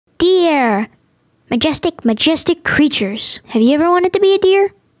there. Majestic, majestic creatures. Have you ever wanted to be a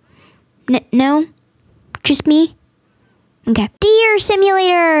deer? No? Just me? Okay. Deer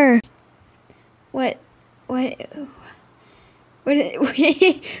Simulator! What was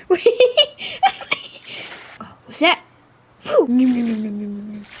that?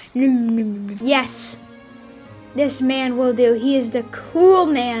 Yes. This man will do. He is the cool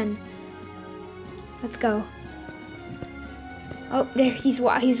man. Let's go. Oh, there he's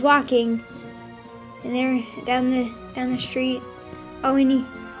walking. And there down the street. Oh,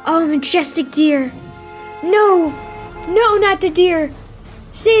 majestic deer. No, not the deer.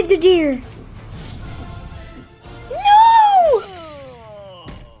 Save the deer. No.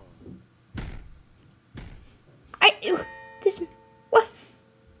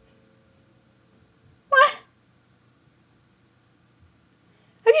 What?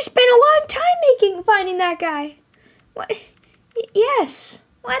 I just spent a long time finding that guy. What? Yes.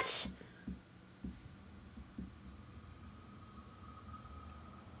 What?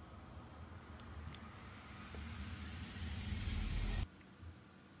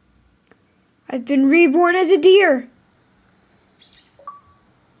 I've been reborn as a deer.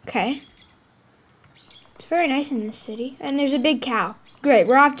 Okay. It's very nice in this city. And there's a big cow. Great,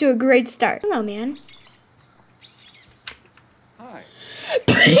 we're off to a great start. Hello, man. Hi.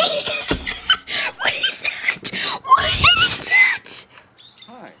 What is that? What is that?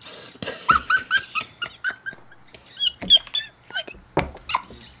 Hi.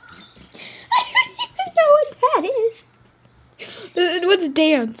 I don't even know what that is. What's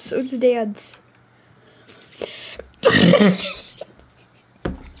dance? What's dance?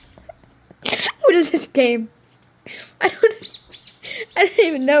 What is this game? I don't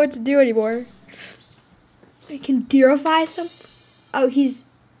even know what to do anymore. I can deerify some. Oh, he's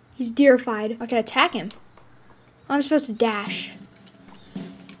deerified. I can attack him. I'm supposed to dash.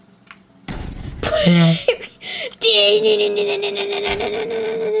 Run!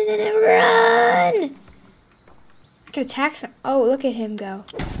 I can attack some. Oh, look at him go.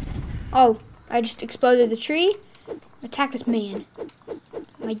 Oh, I just exploded the tree. Attack this man.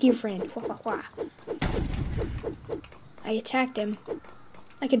 My dear friend. Wah, wah, wah. I attacked him.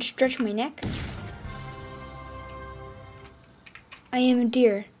 I can stretch my neck. I am a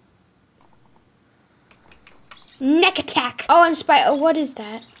deer. Neck attack! Oh, I'm oh, what is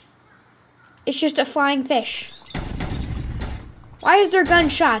that? It's just a flying fish. Why is there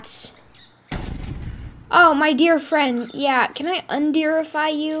gunshots? Oh, my dear friend. Yeah, can I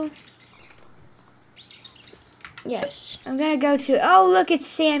undeerify you? Yes. I'm gonna go to... Oh, look, it's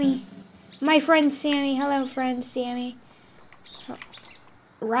Sammy. My friend Sammy. Hello, friend Sammy. Oh.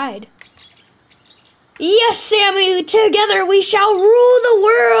 Ride. Yes, Sammy! Together we shall rule the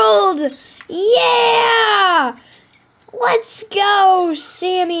world! Yeah! Let's go,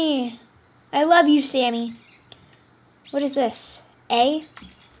 Sammy! I love you, Sammy. What is this? A?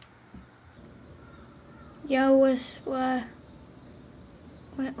 Yo, what's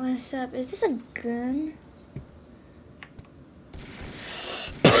up? Is this a gun?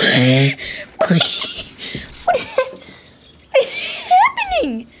 What is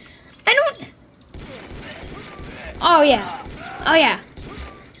happening? I don't... Oh, yeah. Oh, yeah.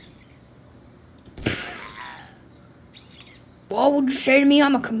 What would you say to me?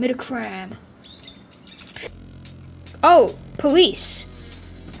 I'm gonna commit a crime. Oh, police.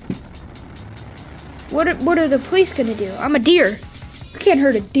 What are the police gonna do? I'm a deer. You can't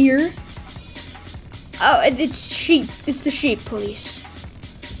hurt a deer. Oh, it's sheep. It's the sheep police.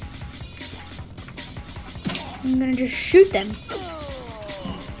 I'm gonna just shoot them.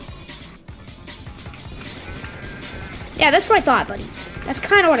 Yeah, that's what I thought, buddy. That's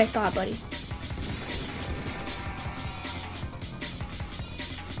kind of what I thought, buddy.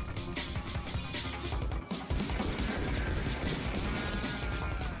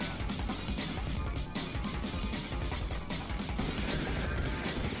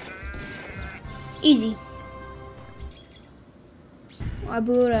 Easy. I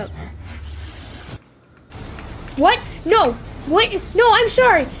blew it up. What? No. What? No, I'm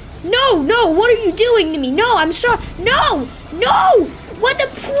sorry. No, what are you doing to me? No, I'm sorry. No. What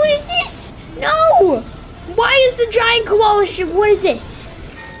is this? No. Why is the giant koala ship? What is this?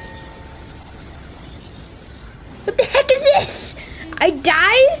 What the heck is this? I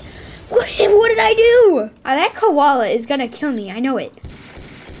died? What did I do? That koala is gonna kill me. I know it.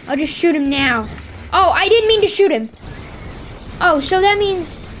 I'll just shoot him now. Oh, I didn't mean to shoot him. Oh, so that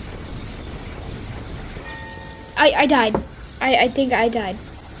means... I died. I think I died.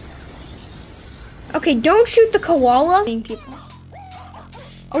 Okay, don't shoot the koala. People.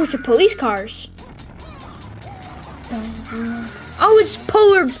 Oh, it's the police cars. Oh, it's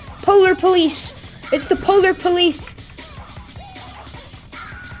Polar police. It's the polar police.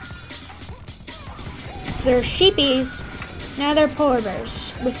 They're sheepies. Now they're polar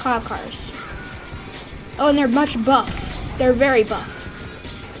bears with cop cars. Oh, and they're much buff. They're very buff.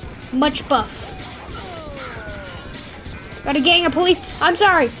 Much buff. Got a gang of police. I'm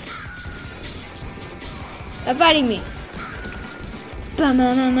sorry. They're fighting me.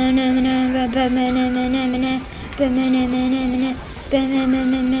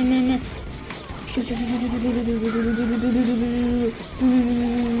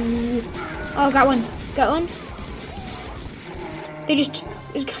 Oh, got one. Got one. They just...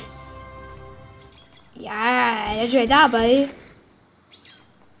 Yeah, that's right there, buddy.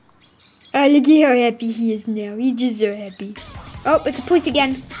 Oh, look at how happy he is now. He's just so happy. Oh, it's a police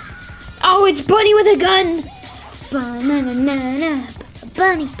again. Oh, it's Bunny with a gun.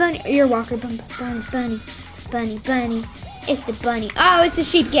 Bunny, bunny. Earwalker, bunny. It's the bunny. Oh, it's the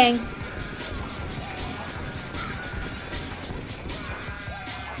sheep gang.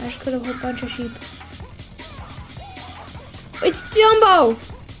 I just put a whole bunch of sheep. It's Jumbo.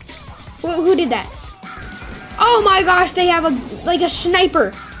 Who did that? Oh my gosh, they have like a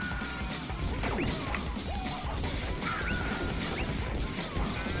sniper.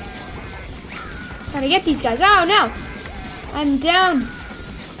 Gotta get these guys. Oh no! I'm down.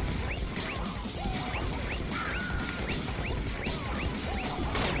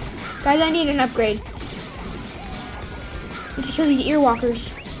 Guys, I need an upgrade. Need to kill these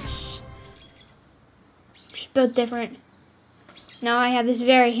earwalkers. Just built different. Now I have this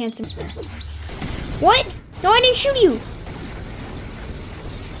very handsome... What? No, I didn't shoot you!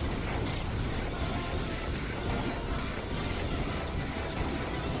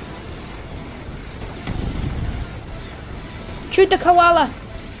 Shoot the koala!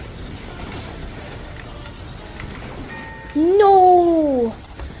 No!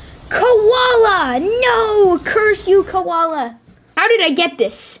 Koala! No! Curse you, koala! How did I get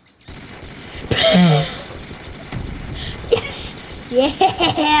this? Yes!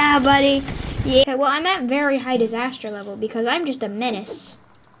 Yeah, buddy! Yeah. Okay, well, I'm at very high disaster level because I'm just a menace.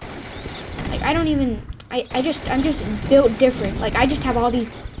 Like, I don't even... I'm just built different. Like, I just have all these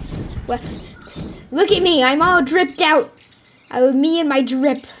weapons. Look at me! I'm all dripped out! Me and my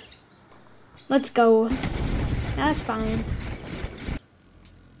drip. Let's go. That's fine.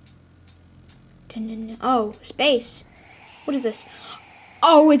 Oh, space. What is this?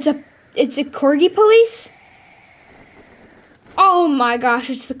 Oh, it's a corgi police? Oh my gosh,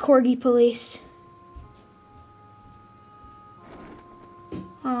 it's the corgi police.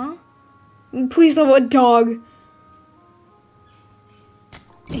 Huh? Please level a dog.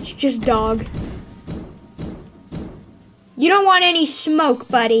 It's just dog. You don't want any smoke,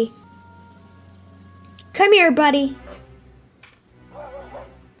 buddy. Come here, buddy.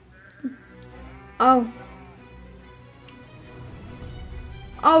 Oh.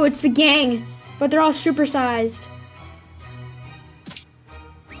 Oh, it's the gang, but they're all supersized.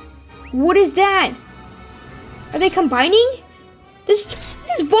 What is that? Are they combining? This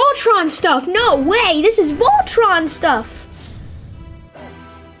is Voltron stuff. No way, this is Voltron stuff.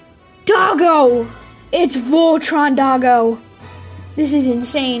 Doggo. It's Voltron Doggo. This is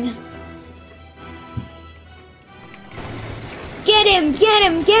insane. Get him, get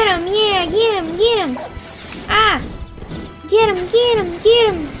him, get him. Yeah, get him, get him. Ah. Get him, get him,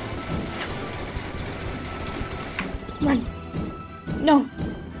 get him. Run. No.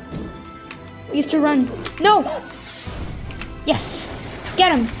 We have to run. No. Yes.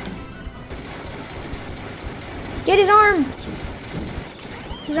 Get him. Get his arm.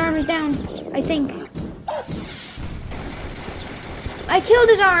 His arm is down, I think. I killed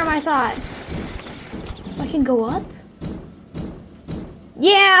his arm, I thought. I can go up?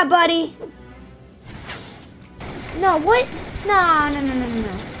 Yeah, buddy. No, what? No.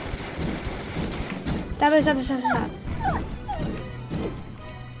 Stop.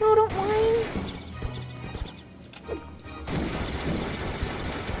 No, don't whine.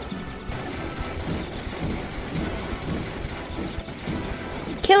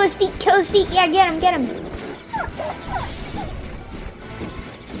 Kill his feet, kill his feet. Yeah, get him, get him.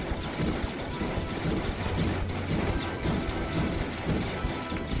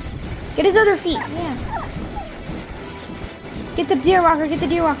 Get his other feet, yeah. Get the deer walker, get the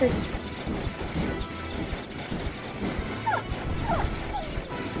deer walker.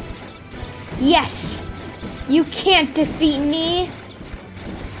 Yes, you can't defeat me.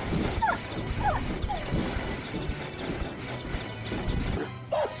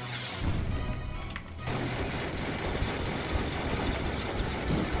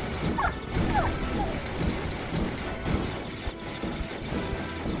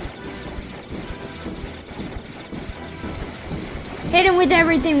 Hit him with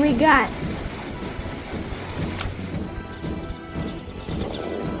everything we got.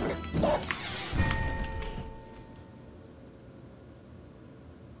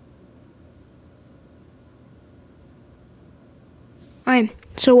 Alright,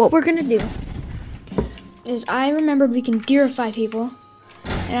 so what we're gonna do is I remembered we can deerify people,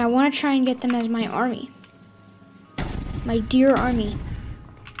 and I want to try and get them as my army. My deer army.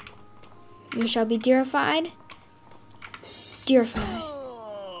 You shall be deerified. Deerify.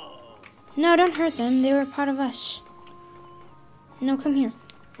 No, don't hurt them. They were part of us. No, come here.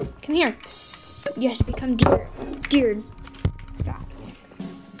 Come here. Yes, become deer. Deered. God.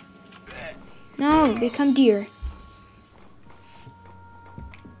 No, become deer.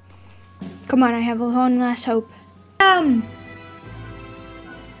 Come on, I have one last hope.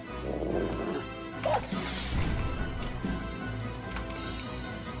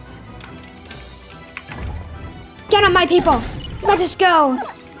 Get on, my people. Let us go.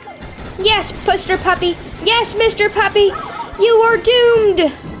 Yes, Mr. Puppy. Yes, Mr. Puppy. You are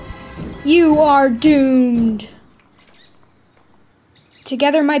doomed. You are doomed.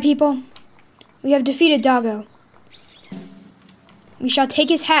 Together, my people, we have defeated Doggo. We shall take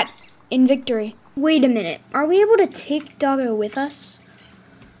his hat in victory. Wait a minute. Are we able to take Doggo with us?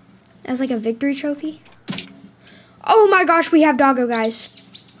 As like a victory trophy? Oh my gosh, we have Doggo, guys.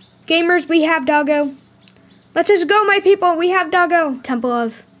 Gamers, we have Doggo. Let's just go, my people. We have Doggo. Temple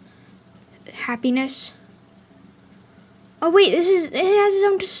of Happiness. Oh wait, it has its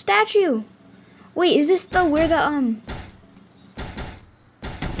own statue. Wait, is this where the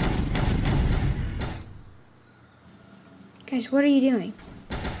Guys, what are you doing?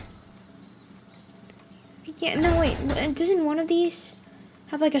 Yeah, no wait, doesn't one of these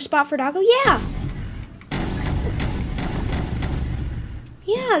have like a spot for Doggo? Yeah!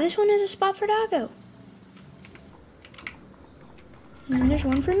 Yeah, this one has a spot for Doggo. And then there's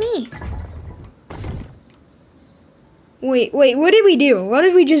one for me. Wait, what did we do? What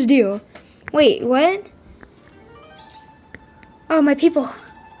did we just do? Wait, what? Oh, my people.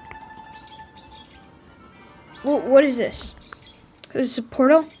 What is this? Is this a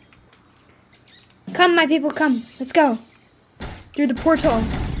portal? Come, my people, come. Let's go. Through the portal.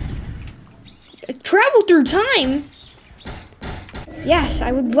 Travel through time? Yes,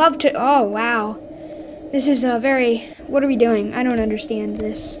 I would love to. Oh, wow. This is a very... What are we doing? I don't understand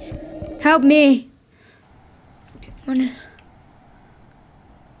this. Help me. What is...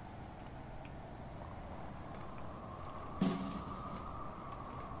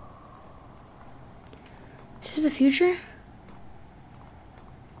 Is this the future?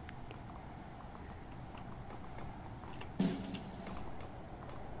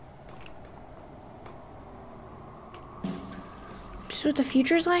 This is what the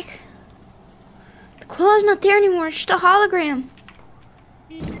future's like? The Quillow's not there anymore, it's just a hologram.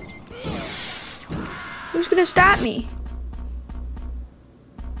 Who's gonna stop me?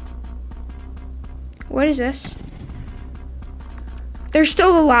 What is this? They're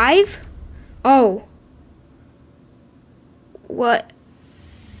still alive? Oh. What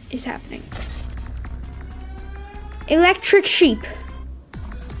is happening? Electric sheep.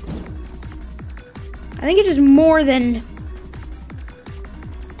 I think it's just more than...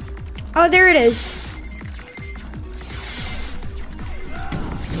 Oh, there it is.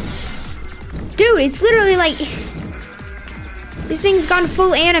 Dude, it's literally like... This thing's gone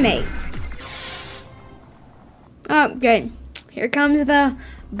full anime. Oh, good. Here comes the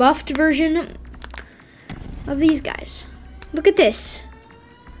buffed version of these guys. Look at this.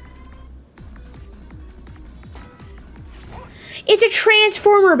 It's a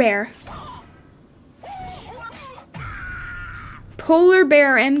Transformer bear. Polar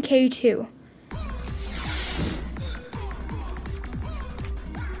Bear MK2.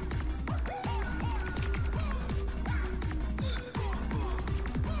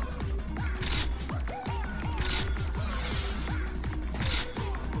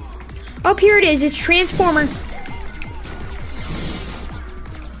 Oh, here it is. It's Transformer.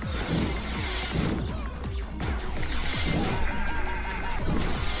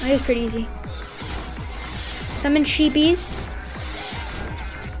 That was pretty easy. Summon sheepies.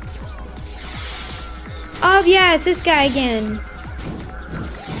 Oh yeah, it's this guy again.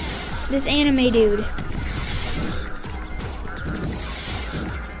 This anime dude.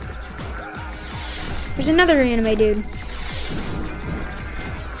 There's another anime dude.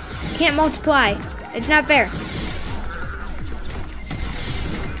 Can't multiply. It's not fair.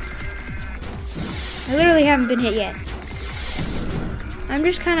 I literally haven't been hit yet. I'm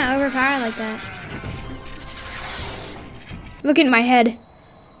just kind of overpowered like that. Look at my head.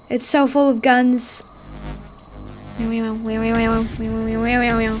 It's so full of guns.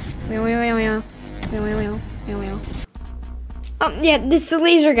 Oh, yeah, this is the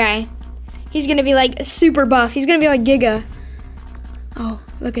laser guy. He's gonna be like super buff. He's gonna be like Giga. Oh,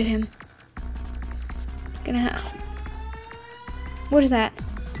 look at him. What is that?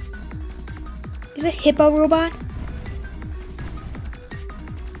 Is it a hippo robot?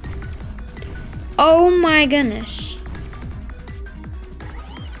 Oh my goodness.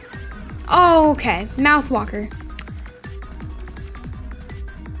 Oh, okay. Mouthwalker.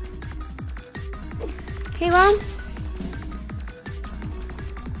 Okay, well.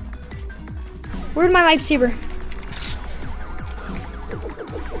 Where's my lightsaber?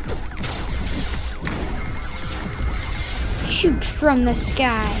 Shoot from the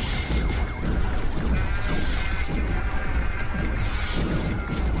sky.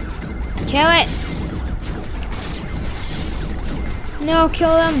 Kill it. No,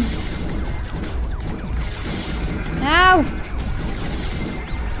 kill them. No.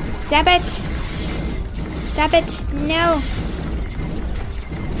 Stop it. Stop it. No.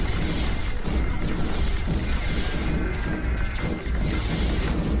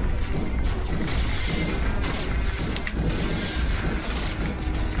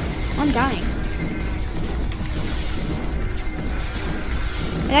 I'm dying.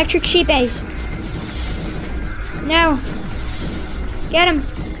 Electric sheep base. No. Get him.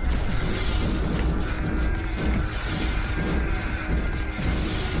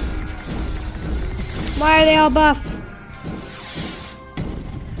 Why are they all buff?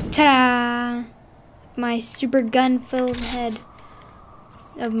 Ta-da! My super gun-filled head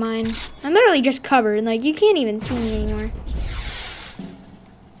of mine. I'm literally just covered. Like, you can't even see me anymore.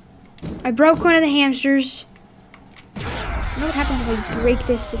 I broke one of the hamsters. I wonder what happens if I break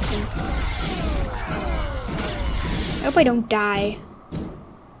this system. I hope I don't die.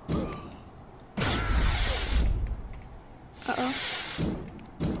 Uh-oh.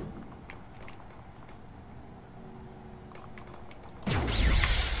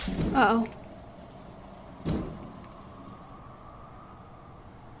 Uh-oh.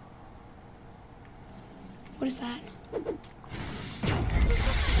 What is that?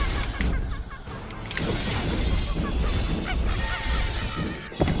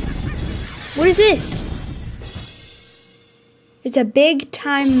 What is this? It's a big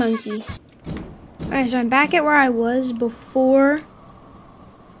time monkey. Alright, so I'm back at where I was before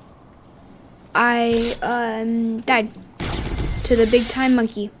I died to the big time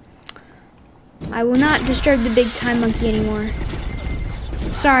monkey. I will not disturb the big time monkey anymore.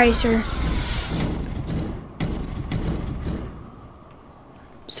 Sorry, sir.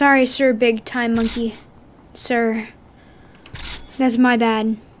 Sorry, sir, big time monkey. Sir. That's my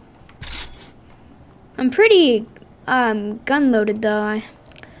bad. I'm pretty gun loaded though,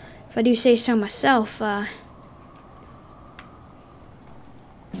 if I do say so myself.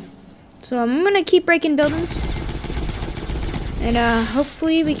 So I'm gonna keep breaking buildings, and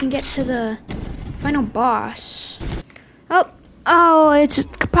hopefully we can get to the final boss. Oh, it's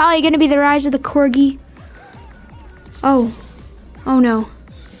probably gonna be the rise of the corgi. Oh no.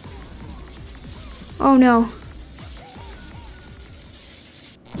 Oh no.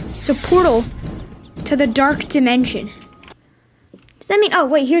 It's a portal to the dark dimension. Does that mean? Oh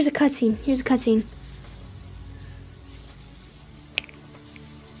wait, here's a cutscene. Here's a cutscene.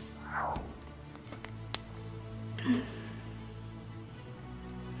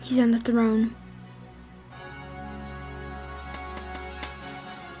 He's on the throne.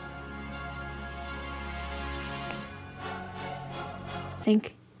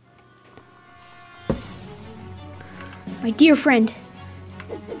 Think. My dear friend.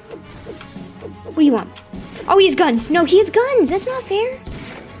 What do you want? Oh, he has guns. No, he has guns. That's not fair.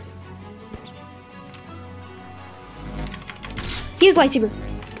 He has lightsaber.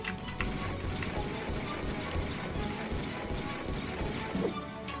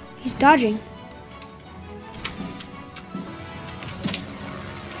 He's dodging.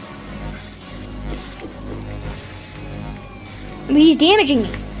 I mean, he's damaging me.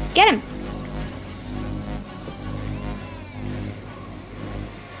 Get him.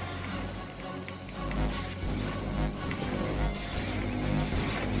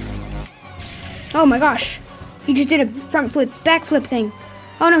 Oh my gosh. He just did a front flip, back flip thing.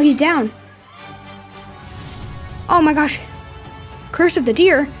 Oh no, he's down. Oh my gosh. Curse of the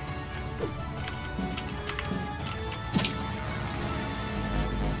deer.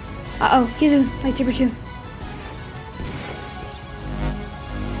 Uh-oh, he has a lightsaber too.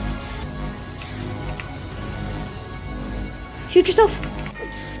 Shoot yourself.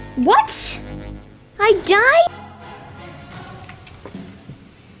 What? I died?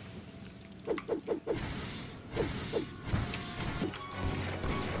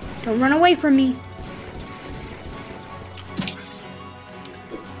 Don't run away from me.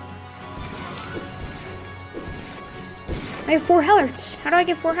 I have 4 hearts. How do I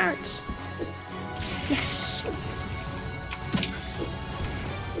get 4 hearts? Yes.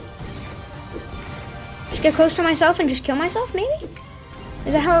 Just get close to myself and just kill myself, maybe?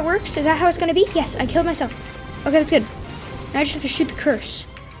 Is that how it works? Is that how it's gonna be? Yes, I killed myself. Okay, that's good. Now I just have to shoot the curse.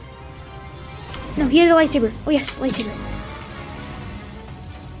 No, he has a lightsaber. Oh yes, lightsaber.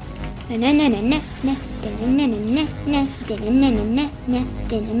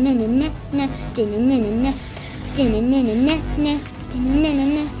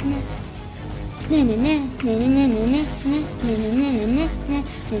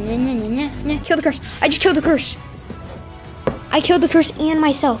 Kill the curse. I just killed the curse. I killed the curse and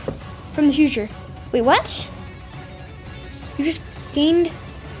myself from the future. Wait, what? You just gained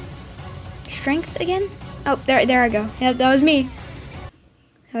strength again? Oh, there I go. Yeah, that was me.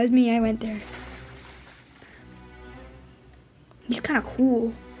 That was me. I went there. He's kind of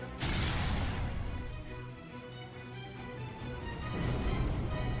cool.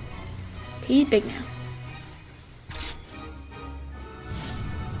 He's big now.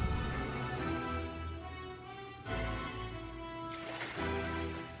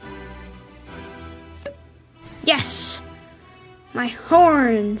 Yes! My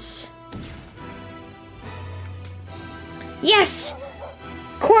horns! Yes!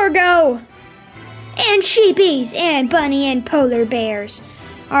 Corgo! And sheepies and bunny and polar bears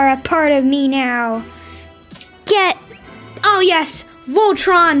are a part of me now. Oh yes!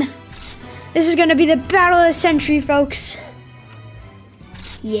 Voltron! This is gonna be the battle of the century, folks.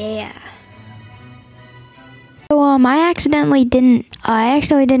 Yeah. So I accidentally didn't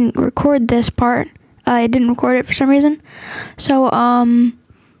record this part. I didn't record it for some reason. So I'm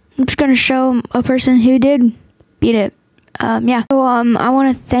just gonna show a person who did beat it. Yeah. So I want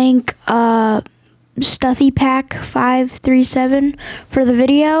to thank Stuffy Pack 537 for the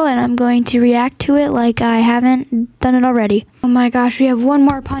video, and I'm going to react to it like I haven't done it already. Oh my gosh, we have one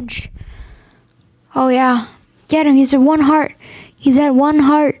more punch. Oh yeah, get him. He's at 1 heart. He's at 1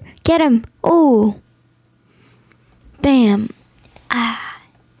 heart. Get him. Oh, bam. Ah,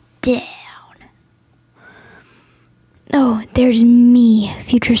 down. Oh, there's me,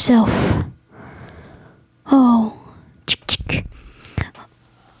 future self. Oh.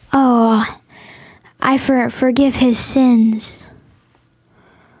 Oh, I forgive his sins.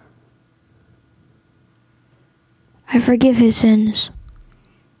 I forgive his sins.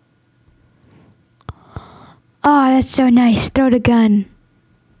 Oh, that's so nice. Throw the gun.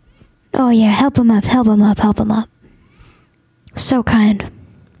 Oh yeah, help him up, help him up, help him up. So kind.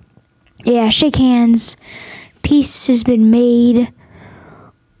 Yeah, shake hands. Peace has been made.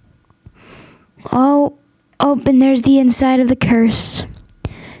 Oh, and there's the inside of the curse.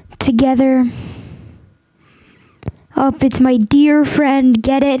 Together. Oh, it's my dear friend.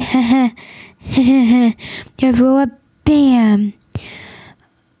 Get it? You blow up. Bam.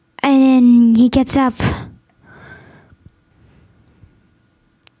 And then he gets up.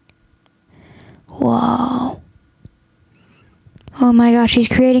 Whoa. Oh my gosh, he's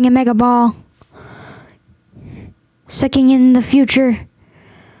creating a mega ball. Sucking in the future.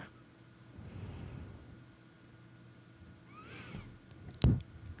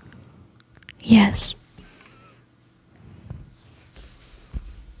 Yes.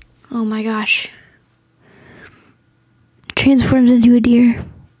 Oh my gosh. Transforms into a deer.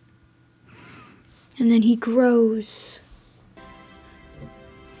 And then he grows.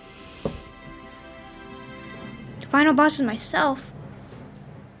 The final boss is myself.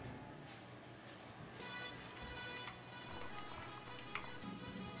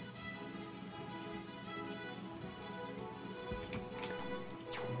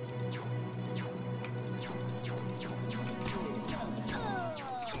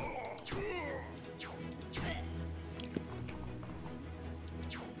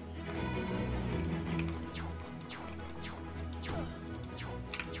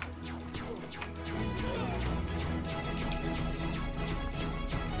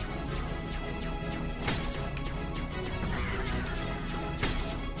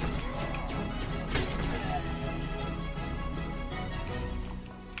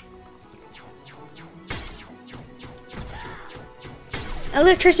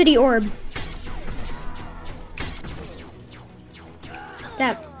 Electricity orb.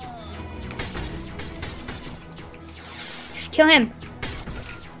 That. Just kill him.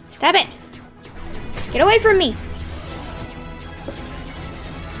 Stop it. Get away from me.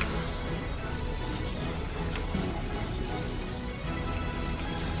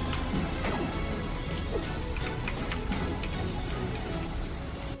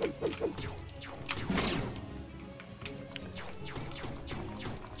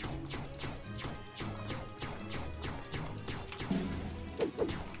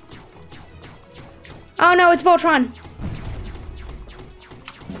 Oh no, it's Voltron.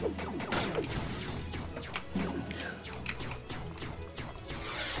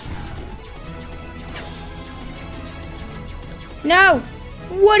 No!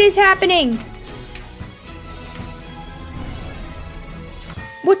 What is happening?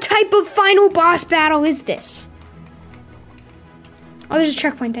 What type of final boss battle is this? Oh, there's a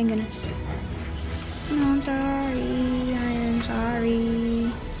checkpoint, thank goodness. No, I'm sorry. I am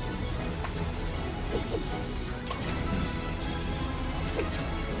sorry.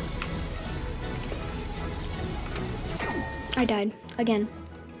 I died again.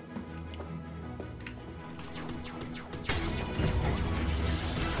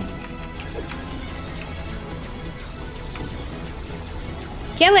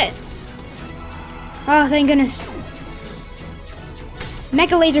 Kill it! Oh, thank goodness.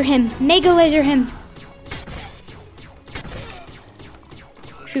 Mega laser him. Mega laser him.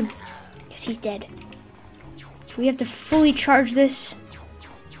 Shoot him. Guess he's dead. We have to fully charge this.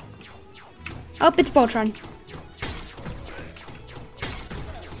 Oh, it's Voltron.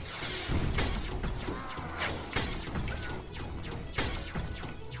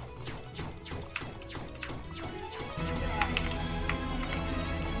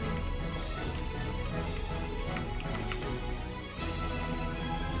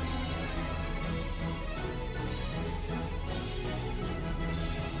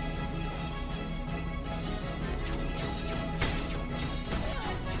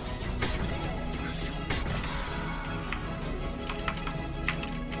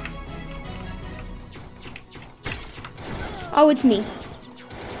 Oh, it's me.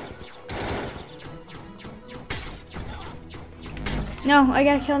 No, I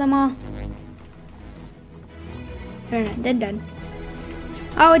gotta kill them all. They're done.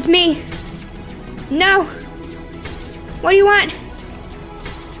 Oh, it's me. No. What do you want?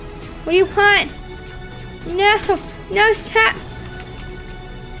 What do you want? No. No, stop.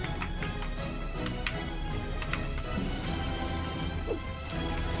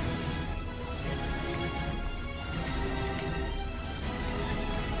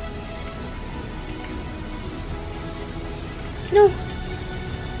 No.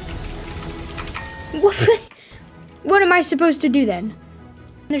 What am I supposed to do then?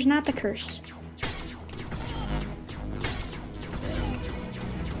 There's not the curse.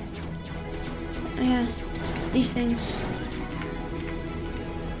 Yeah, these things.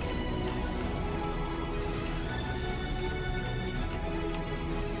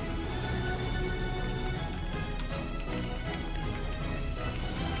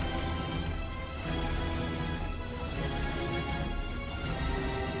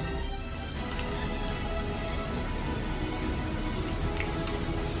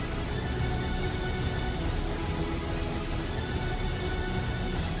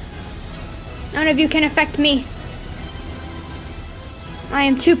 None of you can affect me. I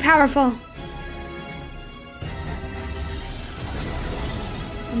am too powerful.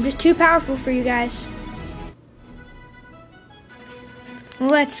 I'm just too powerful for you guys.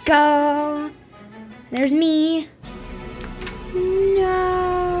 Let's go. There's me.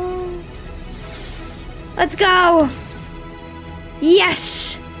 No. Let's go.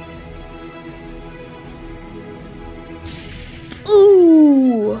 Yes.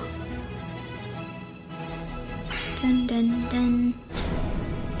 Ooh. Dun, dun, dun.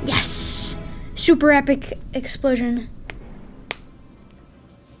 Yes! Super epic explosion.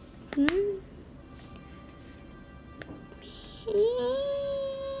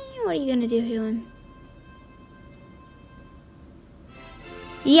 What are you gonna do to him?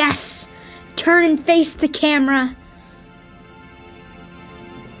 Yes! Turn and face the camera.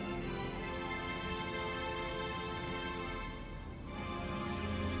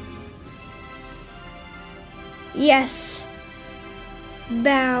 Yes.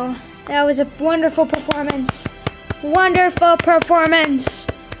 Bow. That was a wonderful performance. Wonderful performance.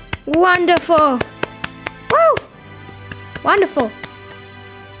 Wonderful. Woo! Wonderful.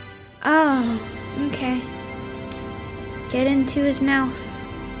 Oh, okay. Get into his mouth.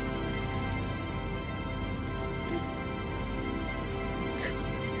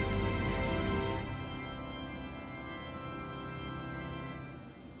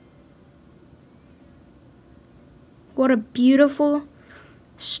 What a beautiful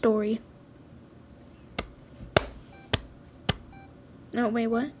story. No, wait,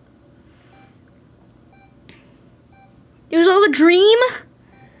 what? It was all a dream?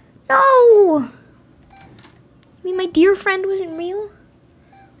 No! You mean my dear friend wasn't real?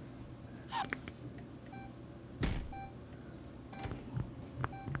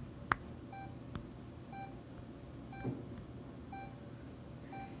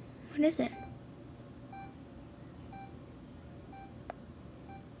 What is it?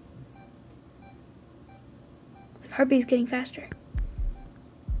 Heartbeat's getting faster.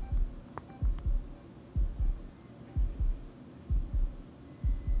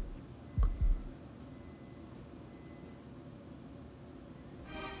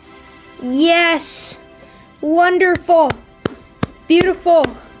 Yes! Wonderful! Beautiful!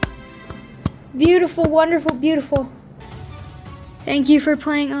 Beautiful, wonderful, beautiful. Thank you for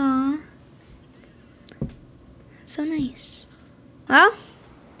playing. Aw. That's so nice. Well,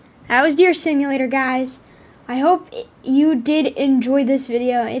 that was Deer Simulator, guys. I hope you did enjoy this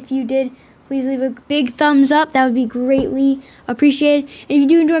video. If you did, please leave a big thumbs up. That would be greatly appreciated. And if you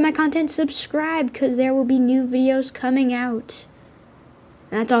do enjoy my content, subscribe, because there will be new videos coming out.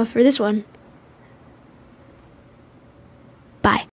 And that's all for this one. Bye.